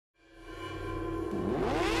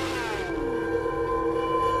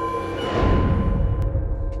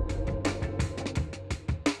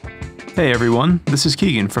Hey everyone, this is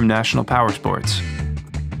Keegan from National Powersports.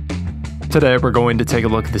 Today we're going to take a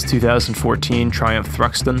look at this 2014 Triumph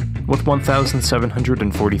THRUXTON with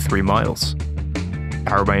 1,743 miles.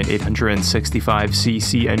 Powered by an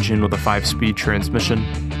 865cc engine with a 5-speed transmission,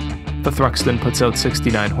 the THRUXTON puts out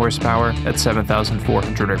 69 horsepower at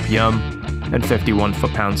 7,400 RPM and 51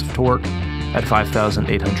 foot-pounds of torque at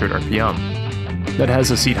 5,800 RPM. That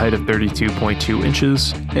has a seat height of 32.2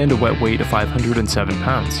 inches and a wet weight of 507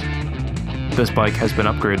 pounds. This bike has been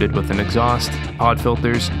upgraded with an exhaust, pod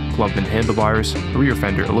filters, clubman handlebars, a rear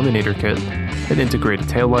fender eliminator kit, an integrated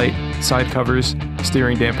taillight, side covers,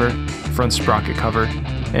 steering damper, front sprocket cover,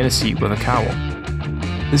 and a seat with a cowl.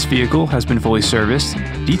 This vehicle has been fully serviced,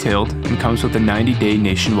 detailed, and comes with a 90-day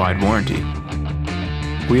nationwide warranty.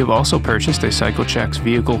 We have also purchased a CycleCheck's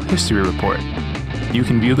Vehicle History Report. You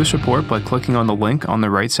can view this report by clicking on the link on the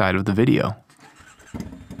right side of the video.